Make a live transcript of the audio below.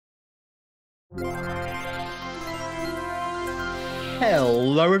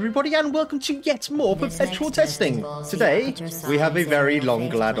Hello everybody and welcome to yet more Perpetual Testing. Today we have a very long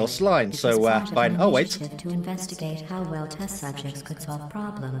GLaDOS line, so fine. Oh wait. To investigate how well test subjects could solve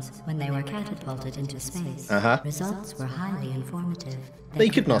problems when they were catapulted into space. Results were highly informative. They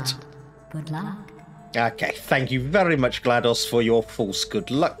could not. Good luck. Okay, thank you very much GLaDOS for your false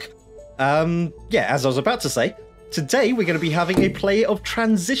good luck. Yeah, as I was about to say, today we're going to be having a play of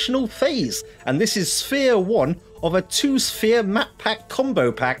Transitional Phase, and this is Sphere 1 of a 2-sphere map pack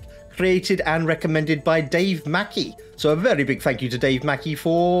combo pack created and recommended by davemackey. So a very big thank you to davemackey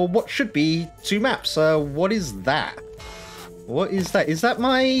for what should be 2 maps. What is that? What is that? Is that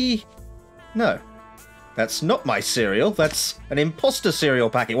my... No. That's not my serial. That's an imposter serial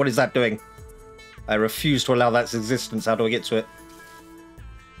packet. What is that doing? I refuse to allow that existence. How do I get to it?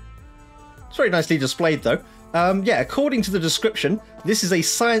 It's very nicely displayed though. Yeah, according to the description, this is a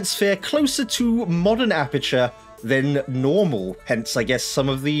science fair closer to modern Aperture than normal. Hence, I guess, some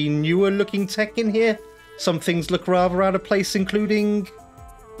of the newer looking tech in here. Some things look rather out of place, including...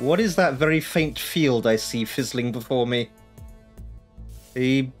 What is that very faint field I see fizzling before me?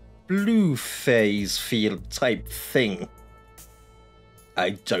 A blue phase field type thing.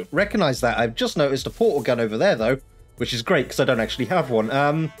 I don't recognise that. I've just noticed a portal gun over there, though, which is great because I don't actually have one.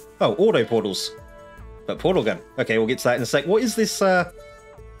 Oh, auto portals. But portal gun. Okay, we'll get to that in a sec. What is this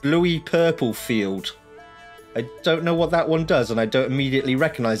bluey purple field? I don't know what that one does, and I don't immediately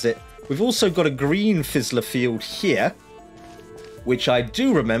recognise it. We've also got a green fizzler field here, which I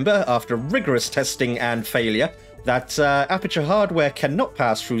do remember after rigorous testing and failure that Aperture hardware cannot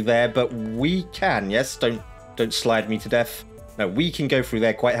pass through there, but we can. Yes, don't slide me to death. No, we can go through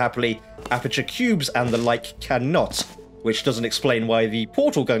there quite happily. Aperture cubes and the like cannot, which doesn't explain why the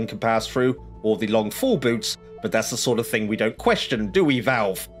portal gun can pass through, or the long fall boots, but that's the sort of thing we don't question, do we,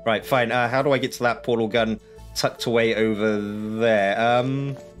 Valve? Right, fine. How do I get to that portal gun tucked away over there?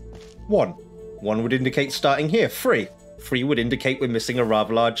 1. 1 would indicate starting here. 3. 3 would indicate we're missing a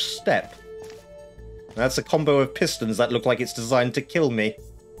rather large step. That's a combo of pistons that look like it's designed to kill me.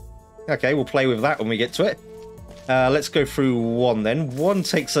 Okay, we'll play with that when we get to it. Let's go through 1 then. 1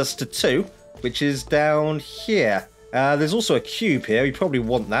 takes us to 2, which is down here. There's also a cube here. We probably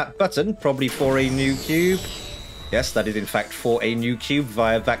want that button, probably for a new cube. Yes, that is in fact for a new cube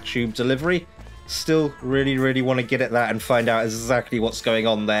via vac tube delivery. Still really want to get at that and find out exactly what's going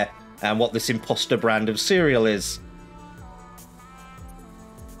on there and what this imposter brand of cereal is.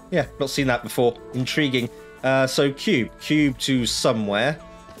 Yeah, not seen that before. Intriguing. So cube to somewhere.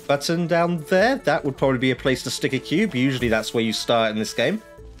 Button down there. That would probably be a place to stick a cube. Usually that's where you start in this game.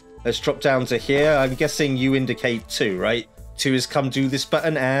 Let's drop down to here. I'm guessing you indicate 2, right? 2 is come do this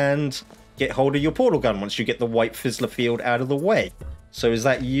button and get hold of your portal gun once you get the white fizzler field out of the way. So is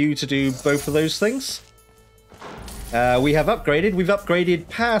that you to do both of those things? We have upgraded. We've upgraded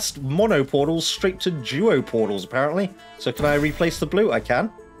past mono portals straight to duo portals, apparently. So can I replace the blue? I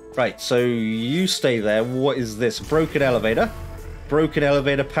can. Right, so you stay there. What is this? Broken elevator. Broken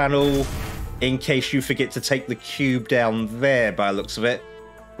elevator panel in case you forget to take the cube down there by the looks of it.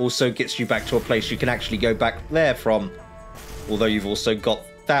 Also gets you back to a place you can actually go back there from. Although you've also got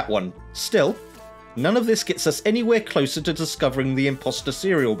that one. Still, none of this gets us anywhere closer to discovering the imposter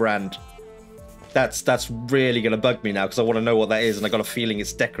cereal brand. That's really going to bug me now because I want to know what that is and I got a feeling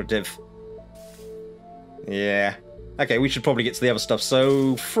it's decorative. Yeah. Okay, we should probably get to the other stuff.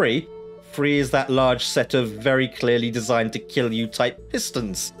 So, 3. 3 is that large set of very clearly designed to kill you type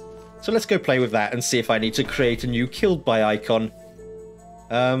pistons. So let's go play with that and see if I need to create a new killed by icon.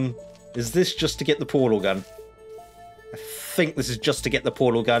 Is this just to get the portal gun? I think this is just to get the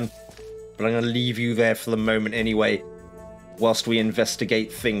portal gun, but I'm going to leave you there for the moment anyway, whilst we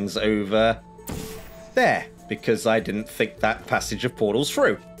investigate things over there, because I didn't think that passage of portals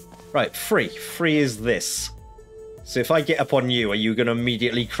through. Right, 3. 3 is this. So if I get up on you, are you going to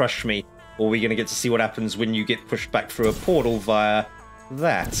immediately crush me, or are we going to get to see what happens when you get pushed back through a portal via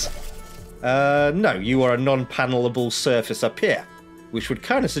that? No, you are a non-panelable surface up here, which would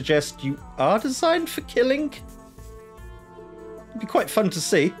kind of suggest you are designed for killing. It'd be quite fun to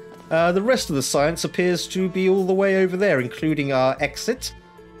see. The rest of the science appears to be all the way over there, including our exit,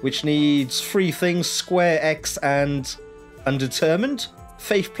 which needs 3 things: square, X, and undetermined.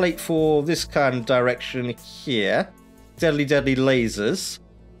 Faith plate for this kind of direction here. Deadly lasers.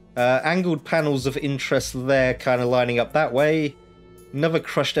 Angled panels of interest there, kind of lining up that way. Another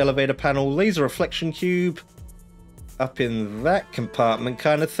crushed elevator panel. Laser reflection cube. Up in that compartment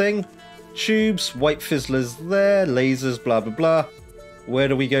kind of thing. Tubes, white fizzlers there, lasers, blah blah blah. Where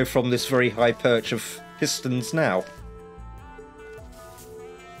do we go from this very high perch of pistons now?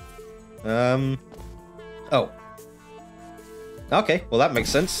 Oh. Okay, well that makes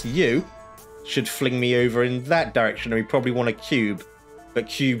sense. You should fling me over in that direction, and we probably want a cube. But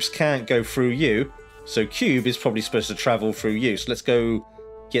cubes can't go through you, so cube is probably supposed to travel through you. So let's go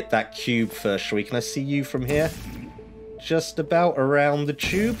get that cube first, shall we? Can I see you from here? Just about around the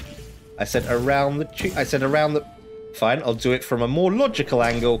tube? I said around the tube. I said around the... Fine, I'll do it from a more logical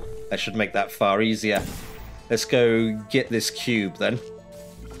angle. That should make that far easier. Let's go get this cube then,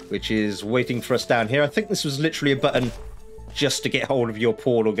 which is waiting for us down here. I think this was literally a button just to get hold of your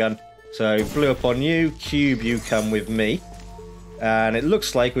portal gun. So blew up on you, cube, you come with me. And it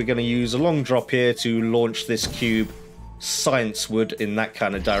looks like we're going to use a long drop here to launch this cube science-ward in that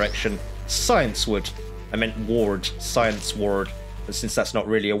kind of direction. Science-ward. I meant ward. Science-ward. But since that's not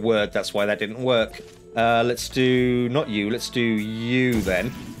really a word, that's why that didn't work. Let's do... Not you. Let's do you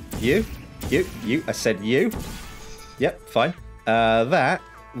then. You. I said you. Yep, fine. That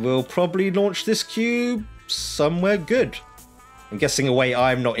will probably launch this cube somewhere good. I'm guessing a way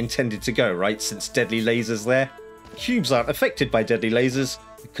I'm not intended to go, right? Since deadly lasers there. Cubes aren't affected by deadly lasers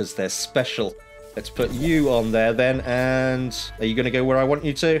because they're special. Let's put you on there then, and are you going to go where I want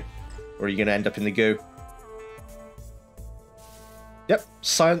you to? Or are you going to end up in the goo? Yep,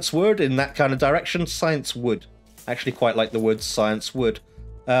 science wood in that kind of direction. Science wood. I actually quite like the word science wood.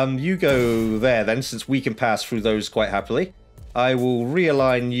 You go there then, since we can pass through those quite happily. I will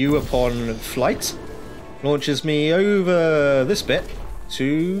realign you upon flight. Launches me over this bit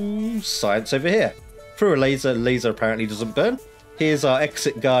to science over here. Through a laser. Laser apparently doesn't burn. Here's our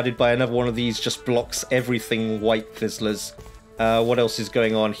exit guarded by another one of these, just blocks everything white fizzlers. What else is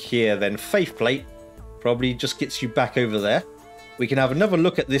going on here then? Faith plate probably just gets you back over there. We can have another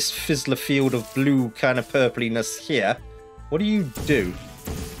look at this fizzler field of blue kind of purpliness here. What do you do?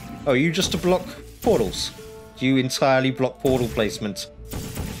 Oh, you just to block portals. Do you entirely block portal placement?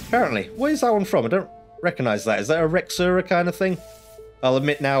 Apparently. Where is that one from? I don't recognize that. Is that a Rexura kind of thing? I'll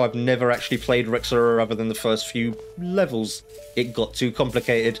admit now I've never actually played Rexura other than the first few levels. It got too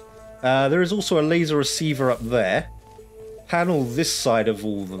complicated. There is also a laser receiver up there. Panel this side of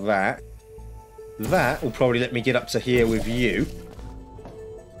all that. That will probably let me get up to here with you.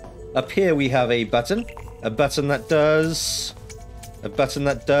 Up here we have a button. A button that does... A button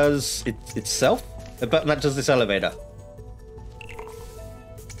that does itself. A button that does this elevator.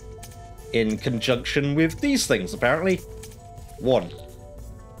 In conjunction with these things, apparently. One.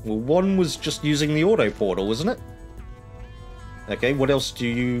 Well, one was just using the auto portal, wasn't it? Okay, what else do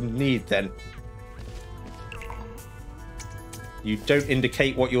you need then? You don't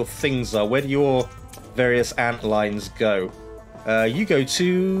indicate what your things are. Where do your various ant lines go? You go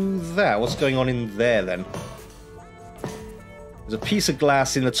to that. What's going on in there then? There's a piece of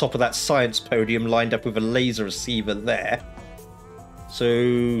glass in the top of that science podium lined up with a laser receiver there.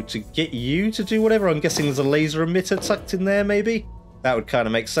 So to get you to do whatever, I'm guessing there's a laser emitter tucked in there maybe? That would kind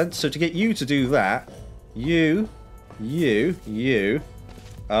of make sense. So to get you to do that, you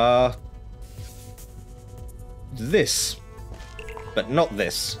are this, but not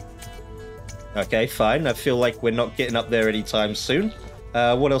this. Okay, fine. I feel like we're not getting up there anytime soon.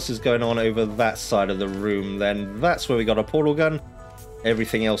 What else is going on over that side of the room then? That's where we got a portal gun.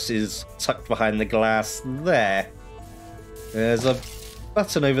 Everything else is tucked behind the glass there. There's a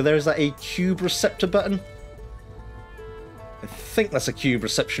button over there. Is that a cube receptor button? I think that's a cube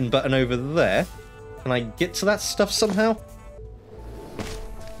reception button over there. Can I get to that stuff somehow?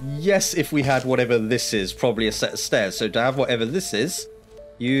 Yes, if we had whatever this is, probably a set of stairs. So to have whatever this is,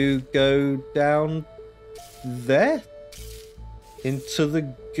 you go down there into the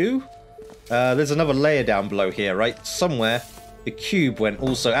goo. There's another layer down below here, right? Somewhere the cube went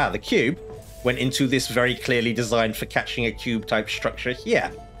also... the cube went into this very clearly designed for catching a cube type structure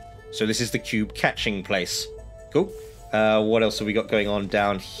here. So this is the cube catching place. Cool. What else have we got going on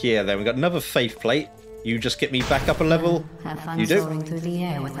down here then? We've got another faith plate. You just get me back up a level. Have fun you do? soaring through the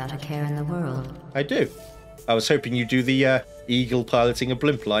air without a care in the world. I do. I was hoping you'd do the eagle piloting a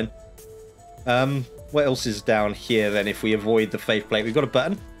blimp line. What else is down here then if we avoid the faith plate? We've got a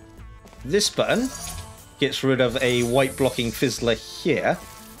button. This button gets rid of a white blocking fizzler here.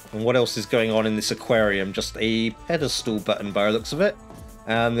 And what else is going on in this aquarium? Just a pedestal button by the looks of it.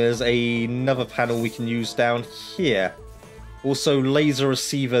 And there's another panel we can use down here. Also laser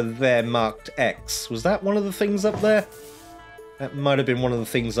receiver there marked X. Was that one of the things up there? That might have been one of the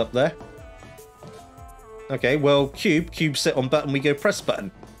things up there. Okay, well, cube sit on button, we go press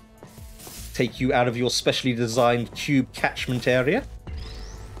button. Take you out of your specially designed cube catchment area.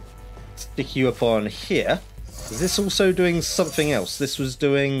 Stick you up on here. Is this also doing something else? This was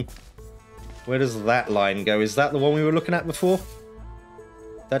doing... Where does that line go? Is that the one we were looking at before?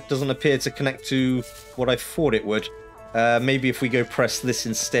 that doesn't appear to connect to what I thought it would. Maybe if we go press this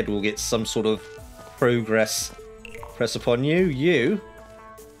instead, we'll get some sort of progress. Press upon you.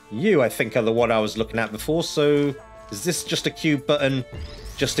 You, I think, are the one I was looking at before, so is this just a cube button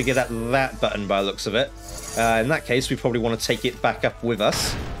just to get at that button by the looks of it? In that case, we probably want to take it back up with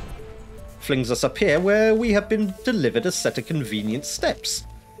us. Flings us up here, where we have been delivered a set of convenient steps.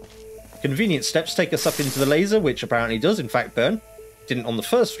 Convenient steps take us up into the laser, which apparently does, in fact, burn. Didn't on the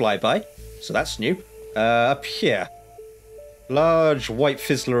first flyby, so that's new. Up here. Large white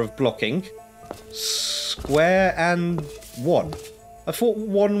fizzler of blocking. Square and 1. I thought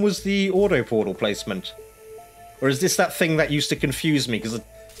 1 was the auto portal placement. Or is this that thing that used to confuse me? Because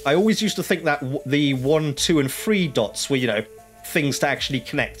I always used to think that the 1, 2, and 3 dots were, you know, things to actually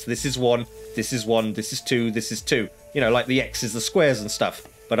connect. This is 1, this is 1, this is 2, this is 2. You know, like the X's, the squares and stuff.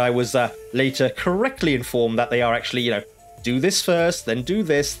 But I was later correctly informed that they are actually, you know, do this first, then do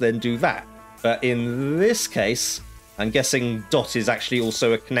this, then do that. But in this case, I'm guessing dot is actually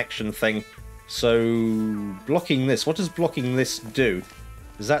also a connection thing. So blocking this, what does blocking this do?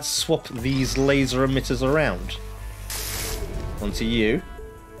 Does that swap these laser emitters around? Onto you.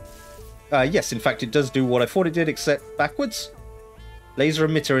 Yes, in fact, it does do what I thought it did, except backwards. Laser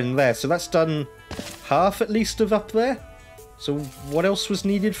emitter in there, so that's done half at least of up there. So what else was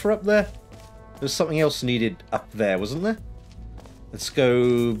needed for up there? There's something else needed up there, wasn't there? Let's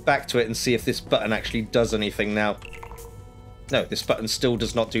go back to it and see if this button actually does anything now. No, this button still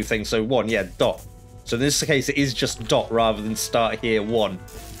does not do things. So 1, yeah, dot. So in this case, it is just dot rather than start here 1.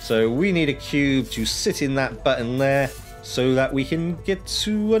 So we need a cube to sit in that button there so that we can get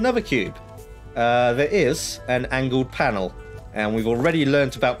to another cube. There is an angled panel. And we've already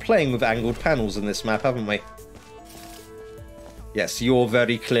learnt about playing with angled panels in this map, haven't we? Yes, you're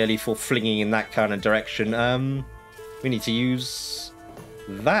very clearly for flinging in that kind of direction. We need to use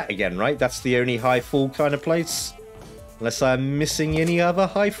that again, right? That's the only high fall kind of place. Unless I'm missing any other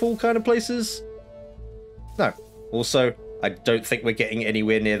high fall kind of places. No. Also, I don't think we're getting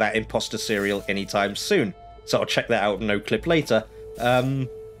anywhere near that imposter serial anytime soon. So I'll check that out in no clip later. Yeah,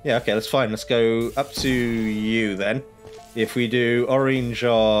 okay, that's fine. Let's go up to you then. If we do orange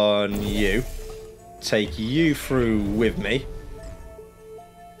on you, take you through with me.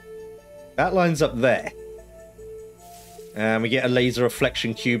 That lines up there. And we get a laser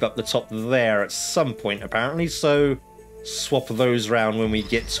reflection cube up the top there at some point, apparently, so swap those around when we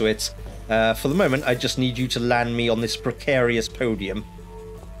get to it. For the moment, I just need you to land me on this precarious podium.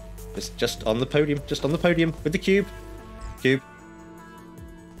 Just on the podium, with the cube. Cube.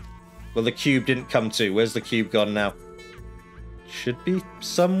 Well, the cube didn't come to. Where's the cube gone now? Should be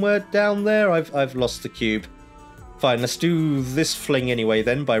somewhere down there. I've lost the cube. Fine, let's do this fling anyway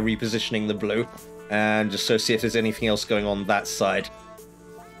then by repositioning the blue. And just so see if there's anything else going on that side.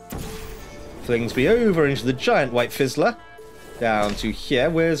 Flings me over into the giant white fizzler. Down to here.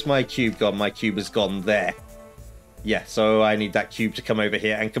 Where's my cube gone? My cube has gone there. Yeah, so I need that cube to come over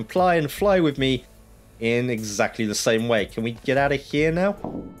here and comply and fly with me in exactly the same way. Can we get out of here now?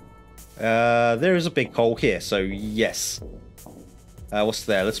 There is a big hole here, so yes. What's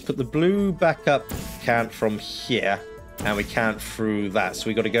there? Let's put the blue back up. Can't from here. And we can't through that. So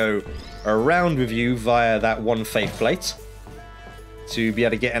we got to go around with you via that one faith plate to be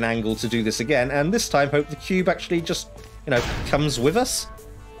able to get an angle to do this again. And this time, hope the cube actually just, you know, comes with us.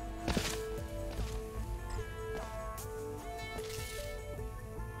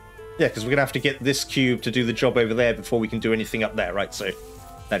 Yeah, because we're going to have to get this cube to do the job over there before we can do anything up there, right? So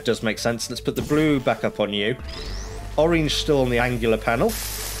that does make sense. Let's put the blue back up on you. Orange still on the angular panel.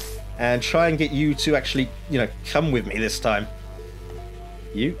 And try and get you to actually, you know, come with me this time.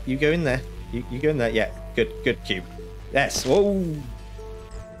 You go in there. You go in there. Yeah, good cube. Yes. Whoa.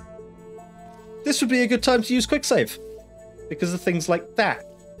 This would be a good time to use quick save because of things like that.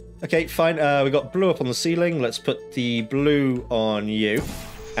 Okay, fine. We got blue up on the ceiling. Let's put the blue on you.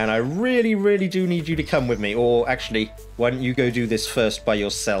 And I really, really do need you to come with me. Or actually, why don't you go do this first by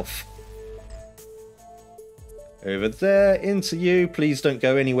yourself? Over there, into you. Please don't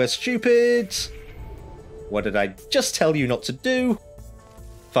go anywhere stupid. What did I just tell you not to do?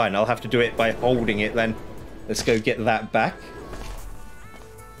 Fine, I'll have to do it by holding it then. Let's go get that back.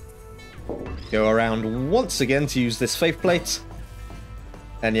 Go around once again to use this faith plate.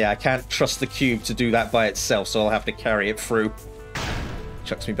 And yeah, I can't trust the cube to do that by itself, so I'll have to carry it through.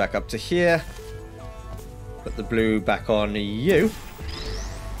 Chucks me back up to here. Put the blue back on you.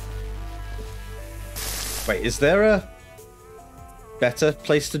 Wait, is there a better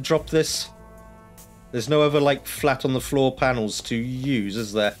place to drop this? There's no other, like, flat on the floor panels to use,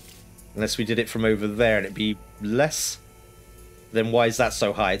 is there? Unless we did it from over there and it'd be less. then why is that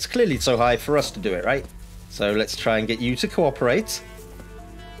so high? It's clearly so high for us to do it, right? So let's try and get you to cooperate.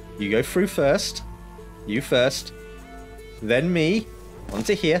 You go through first. You first. Then me.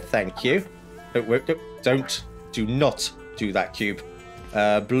 Onto here. Thank you. Do not do that, cube.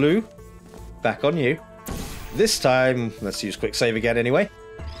 Blue. Back on you. This time, let's use quick save again anyway.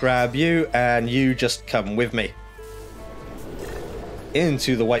 Grab you, and you just come with me.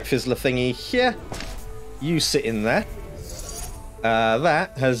 Into the white fizzler thingy here. You sit in there.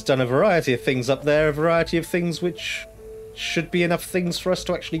 That has done a variety of things up there, a variety of things which should be enough things for us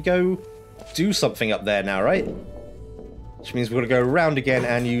to actually go do something up there now, right? Which means we're going to go around again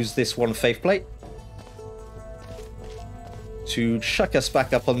and use this one faith plate to chuck us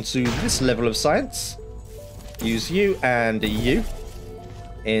back up onto this level of science. Use you and you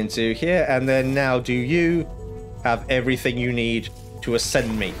into here, and then now do you have everything you need to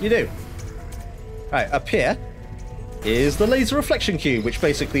ascend me? You do. Alright, up here is the laser reflection cube, which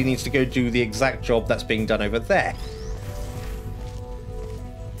basically needs to go do the exact job that's being done over there.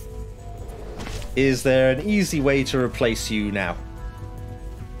 Is there an easy way to replace you now?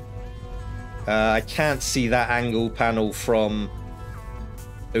 I can't see that angle panel from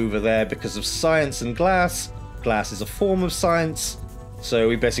over there because of science and glass. Glass is a form of science, so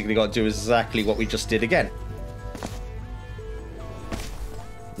we basically got to do exactly what we just did again.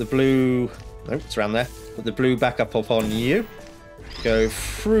 The blue... Nope, it's around there. Put the blue back up on you. Go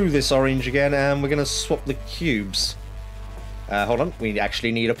through this orange again, and we're going to swap the cubes. Hold on, we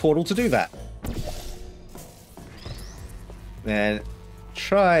actually need a portal to do that. And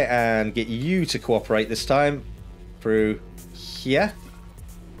try and get you to cooperate this time. Through here.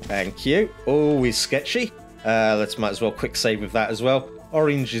 Thank you. Always sketchy. Let's might as well quick save with that as well.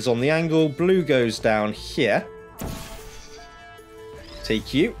 Orange is on the angle. Blue goes down here.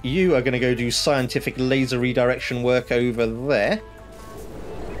 Take you. You are going to go do scientific laser redirection work over there.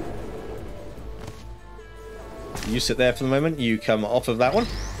 You sit there for the moment. You come off of that one.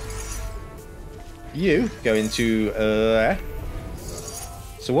 You go into there.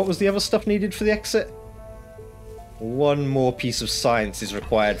 So what was the other stuff needed for the exit? One more piece of science is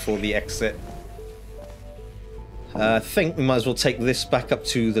required for the exit. I think we might as well take this back up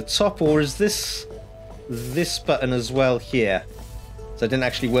to the top, or is this button as well here? So I didn't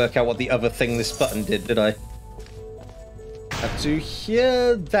actually work out what the other thing this button did I? Up to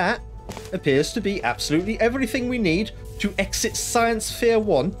here, that appears to be absolutely everything we need to exit Science Fair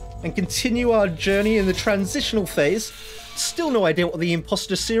 1 and continue our journey in the transitional phase. Still no idea what the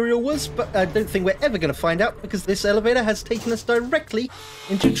imposter serial was, but I don't think we're ever going to find out because this elevator has taken us directly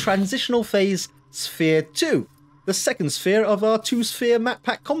into Transitional Phase Sphere 2, the second sphere of our two-sphere map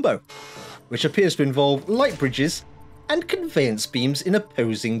pack combo, which appears to involve light bridges and conveyance beams in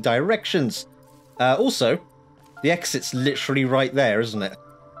opposing directions. Also, the exit's literally right there, isn't it?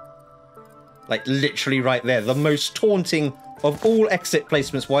 Like, literally right there. The most taunting of all exit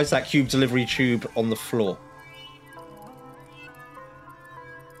placements. Why is that cube delivery tube on the floor?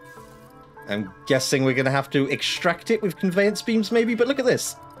 I'm guessing we're going to have to extract it with conveyance beams, maybe, but look at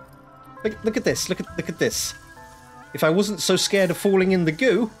this. Look at this. Look at this. If I wasn't so scared of falling in the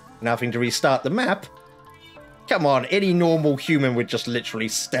goo and having to restart the map, come on, any normal human would just literally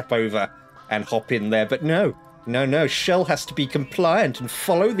step over and hop in there, but no. No, Shell has to be compliant and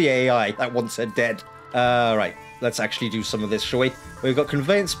follow the AI that wants her dead. Right, let's actually do some of this, shall we? We've got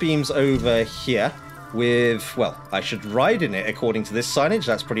conveyance beams over here with, well, I should ride in it according to this signage.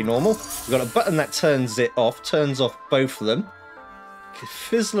 That's pretty normal. We've got a button that turns it off, turns off both of them.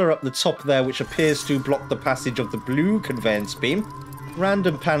 Fizzler up the top there, which appears to block the passage of the blue conveyance beam.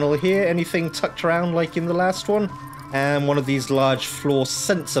 Random panel here, anything tucked around like in the last one. And one of these large floor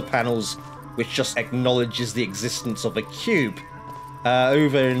sensor panels, which just acknowledges the existence of a cube.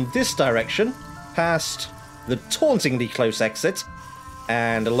 Over in this direction, past the tauntingly close exit,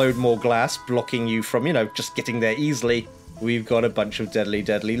 and a load more glass blocking you from, you know, just getting there easily, we've got a bunch of deadly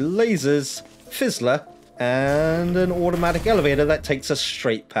lasers, Fizzler, and an automatic elevator that takes us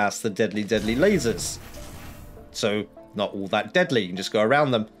straight past the deadly lasers. So, not all that deadly, you can just go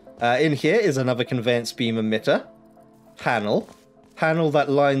around them. In here is another conveyance beam emitter. Panel that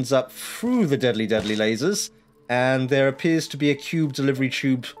lines up through the deadly lasers, and there appears to be a cube delivery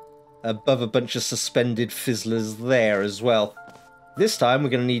tube above a bunch of suspended fizzlers there as well. This time we're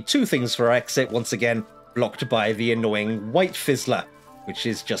going to need two things for our exit, once again blocked by the annoying white fizzler, which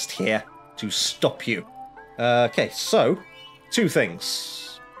is just here to stop you. Okay, so two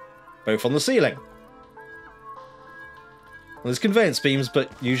things, both on the ceiling. Well, there's conveyance beams,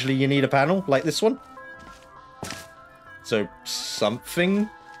 but usually you need a panel like this one. So something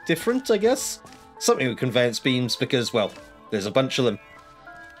different, I guess. Something with conveyance beams because, well, There's a bunch of them.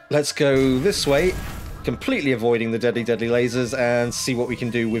 Let's go this way, completely avoiding the deadly lasers, and see what we can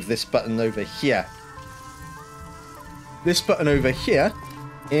do with this button over here. This button over here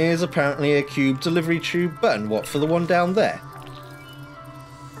is apparently a cube delivery tube button. What, for the one down there?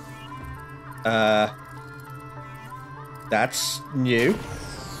 That's new.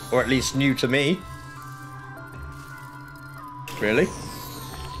 Or at least new to me. Really?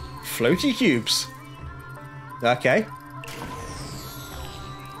 Floaty cubes. Okay.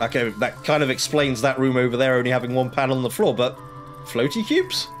 Okay, that kind of explains that room over there only having one panel on the floor, but floaty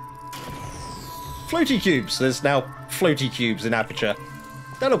cubes? Floaty cubes! There's now floaty cubes in Aperture.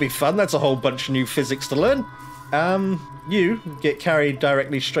 That'll be fun, that's a whole bunch of new physics to learn. You get carried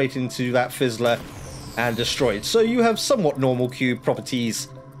directly straight into that fizzler and destroyed. So you have somewhat normal cube properties,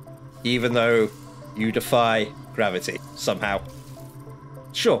 even though you defy gravity, somehow.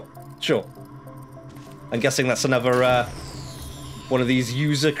 Sure. I'm guessing that's another, one of these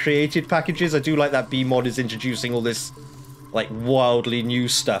user-created packages. I do like that BMod is introducing all this, like, wildly new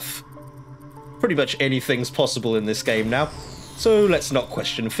stuff. Pretty much anything's possible in this game now. So let's not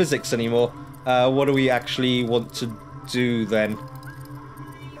question physics anymore. What do we actually want to do then?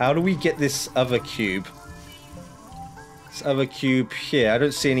 How do we get this other cube? This other cube here. I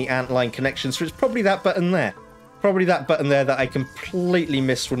don't see any antline connections, so it's probably that button there. Probably that button there that I completely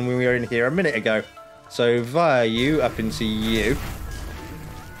missed when we were in here a minute ago. So via you, up into you.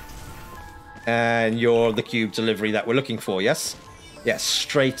 And you're the cube delivery that we're looking for, yes? Yes,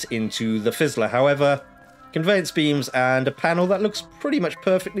 straight into the fizzler. However, conveyance beams and a panel that looks pretty much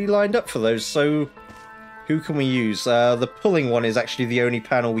perfectly lined up for those, so who can we use? The pulling one is actually the only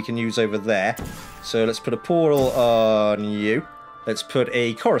panel we can use over there. So let's put a portal on you. Let's put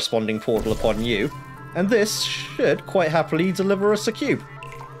a corresponding portal upon you. And this should quite happily deliver us a cube.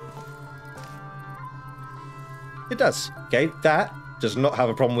 It does. Okay, that does not have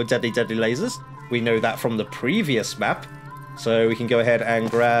a problem with deadly lasers. We know that from the previous map. So we can go ahead and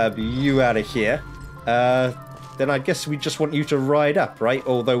grab you out of here. Then I guess we just want you to ride up, right?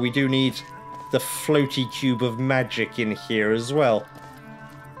 Although we do need the floaty cube of magic in here as well.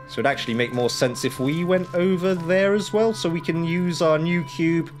 So it'd actually make more sense if we went over there as well, so we can use our new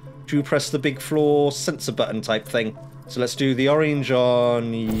cube to press the big floor sensor button type thing. So let's do the orange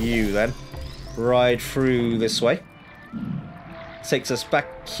on you then. Ride through this way. Takes us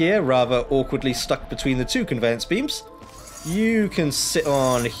back here, rather awkwardly stuck between the two conveyance beams. You can sit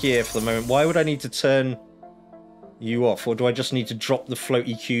on here for the moment. Why would I need to turn you off? Or do I just need to drop the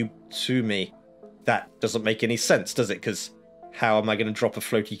floaty cube to me? That doesn't make any sense, does it? Because how am I going to drop a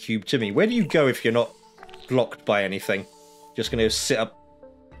floaty cube to me? Where do you go if you're not blocked by anything? Just going to sit up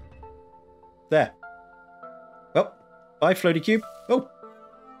there. Well, bye, floaty cube. Oh,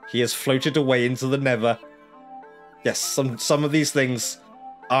 he has floated away into the nether. Yes, some of these things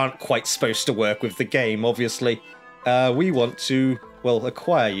aren't quite supposed to work with the game, obviously. We want to, well,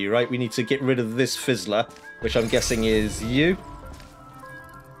 acquire you, right? We need to get rid of this fizzler, which I'm guessing is you.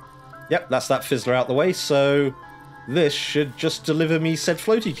 Yep, that's that fizzler out the way, so this should just deliver me said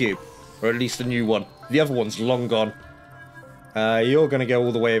floaty cube. Or at least a new one. The other one's long gone. You're going to go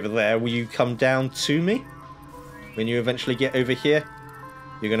all the way over there. Will you come down to me when you eventually get over here?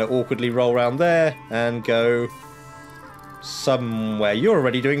 You're going to awkwardly roll around there and go somewhere. You're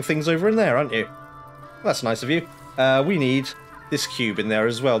already doing things over in there, aren't you? That's nice of you. We need this cube in there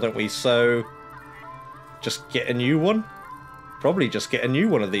as well, don't we? So just get a new one? Probably just get a new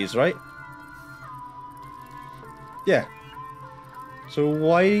one of these, right? Yeah. So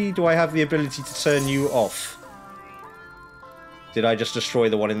why do I have the ability to turn you off? Did I just destroy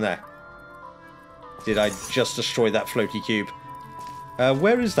the one in there? Did I just destroy that floaty cube?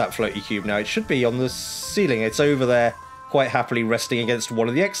 Where is that floaty cube now? It should be on the ceiling. It's over there, quite happily resting against one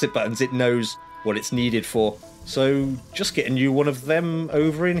of the exit buttons. It knows what it's needed for. So just get a new one of them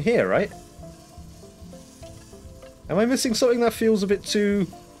over in here, right? Am I missing something that feels a bit too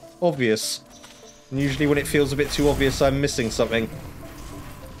obvious? And usually when it feels a bit too obvious, I'm missing something.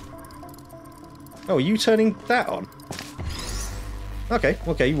 Oh, are you turning that on? Okay,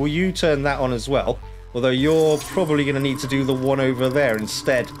 well you turn that on as well. Although you're probably going to need to do the one over there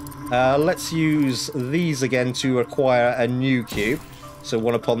instead. Let's use these again to acquire a new cube. So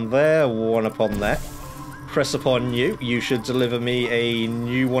one upon there, one upon there. Press upon you. You should deliver me a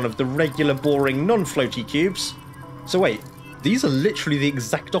new one of the regular boring non-floaty cubes. So wait, these are literally the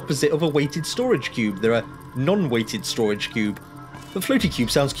exact opposite of a weighted storage cube. They're a non-weighted storage cube. The floaty cube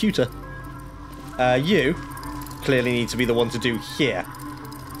sounds cuter. You clearly need to be the one to do here.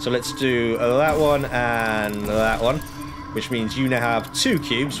 So let's do that one and that one. Which means you now have two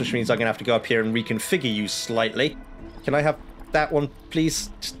cubes, which means I'm going to have to go up here and reconfigure you slightly. Can I have that one, please?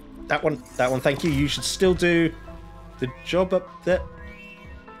 Just that one, thank you. You should still do the job up there.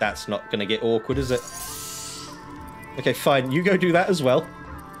 That's not going to get awkward, is it? Okay, fine. You go do that as well.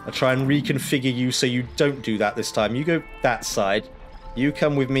 I'll try and reconfigure you so you don't do that this time. You go that side. You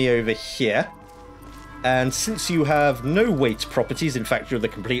come with me over here. And since you have no weight properties, in fact, you're the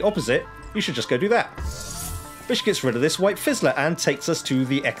complete opposite, you should just go do that. Which gets rid of this white fizzler and takes us to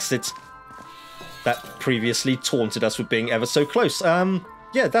the exit that previously taunted us with being ever so close.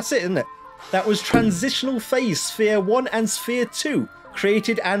 Yeah, that's it, isn't it? That was Transitional Phase, Sphere 1 and Sphere 2,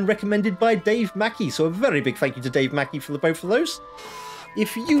 created and recommended by Davemackey. So a very big thank you to Davemackey for the both of those.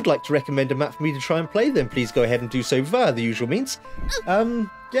 If you'd like to recommend a map for me to try and play, then please go ahead and do so via the usual means.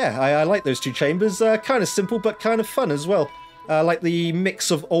 Yeah, I like those two chambers. Kind of simple, but kind of fun as well. Like the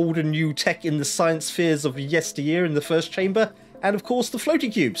mix of old and new tech in the science spheres of yesteryear in the first chamber, and of course the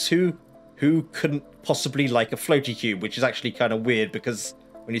floaty cubes. Who couldn't possibly like a floaty cube, which is actually kind of weird because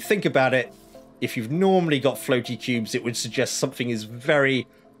when you think about it, if you've normally got floaty cubes, it would suggest something is very,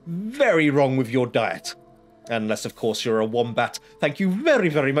 very wrong with your diet. Unless, of course, you're a wombat. Thank you very,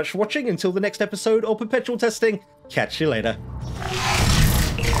 very much for watching. Until the next episode of Perpetual Testing, catch you later.